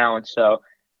ton of talent. So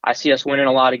I see us winning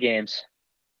a lot of games.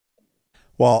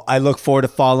 Well, I look forward to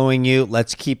following you.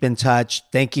 Let's keep in touch.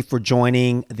 Thank you for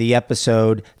joining the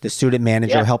episode, The Student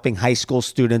Manager, helping high school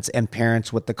students and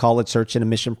parents with the college search and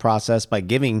admission process by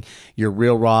giving your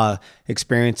real raw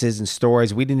experiences and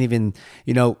stories. We didn't even,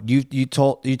 you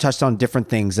touched on different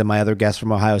things than my other guests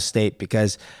from Ohio State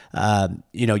because,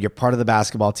 you're part of the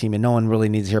basketball team and no one really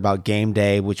needs to hear about game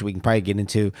day, which we can probably get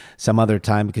into some other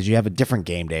time because you have a different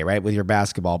game day, right, with your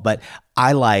basketball. But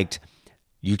I liked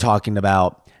you talking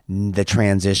about the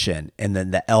transition and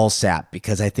then the LSAT,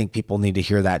 because I think people need to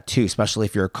hear that too, especially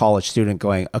if you're a college student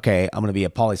going, okay, I'm going to be a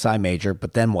poli-sci major,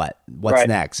 but then what? What's right.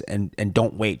 next? And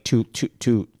don't wait too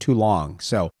long.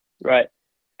 So right.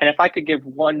 And if I could give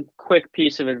one quick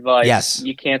piece of advice, yes,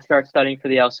 you can't start studying for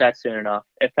the LSAT soon enough.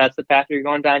 If that's the path you're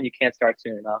going down, you can't start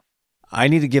soon enough. I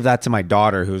need to give that to my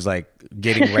daughter who's like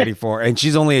getting ready for, and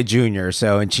she's only a junior.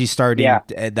 So, and she's starting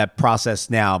that process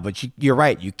now, but you're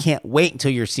right. You can't wait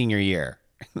until your senior year.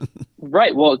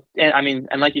 Right. Well,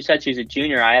 and like you said, she's a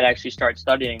junior. I had actually started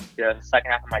studying the second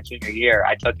half of my junior year.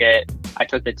 I took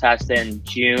the test in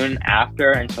June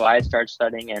after, and so I had started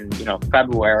studying in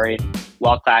February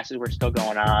while classes were still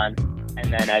going on.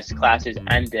 And then as classes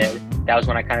ended, that was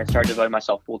when I kind of started devoting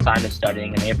myself full time to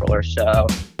studying in April or so.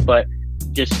 But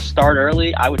just start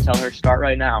early. I would tell her start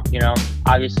right now.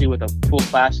 Obviously with a full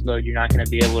class load, you're not going to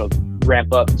be able to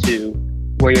ramp up to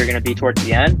where you're going to be towards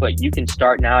the end, but you can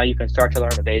start now. You can start to learn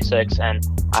the basics, and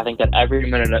I think that every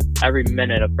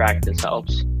minute of practice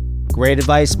helps. Great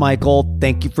advice, Michael.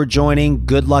 Thank you for joining.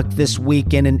 Good luck this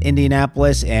weekend in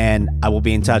Indianapolis, and I will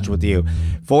be in touch with you.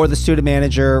 For the Student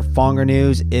Manager, Fonger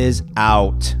News is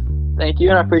out. Thank you,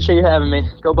 and I appreciate you having me.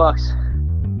 Go Bucks.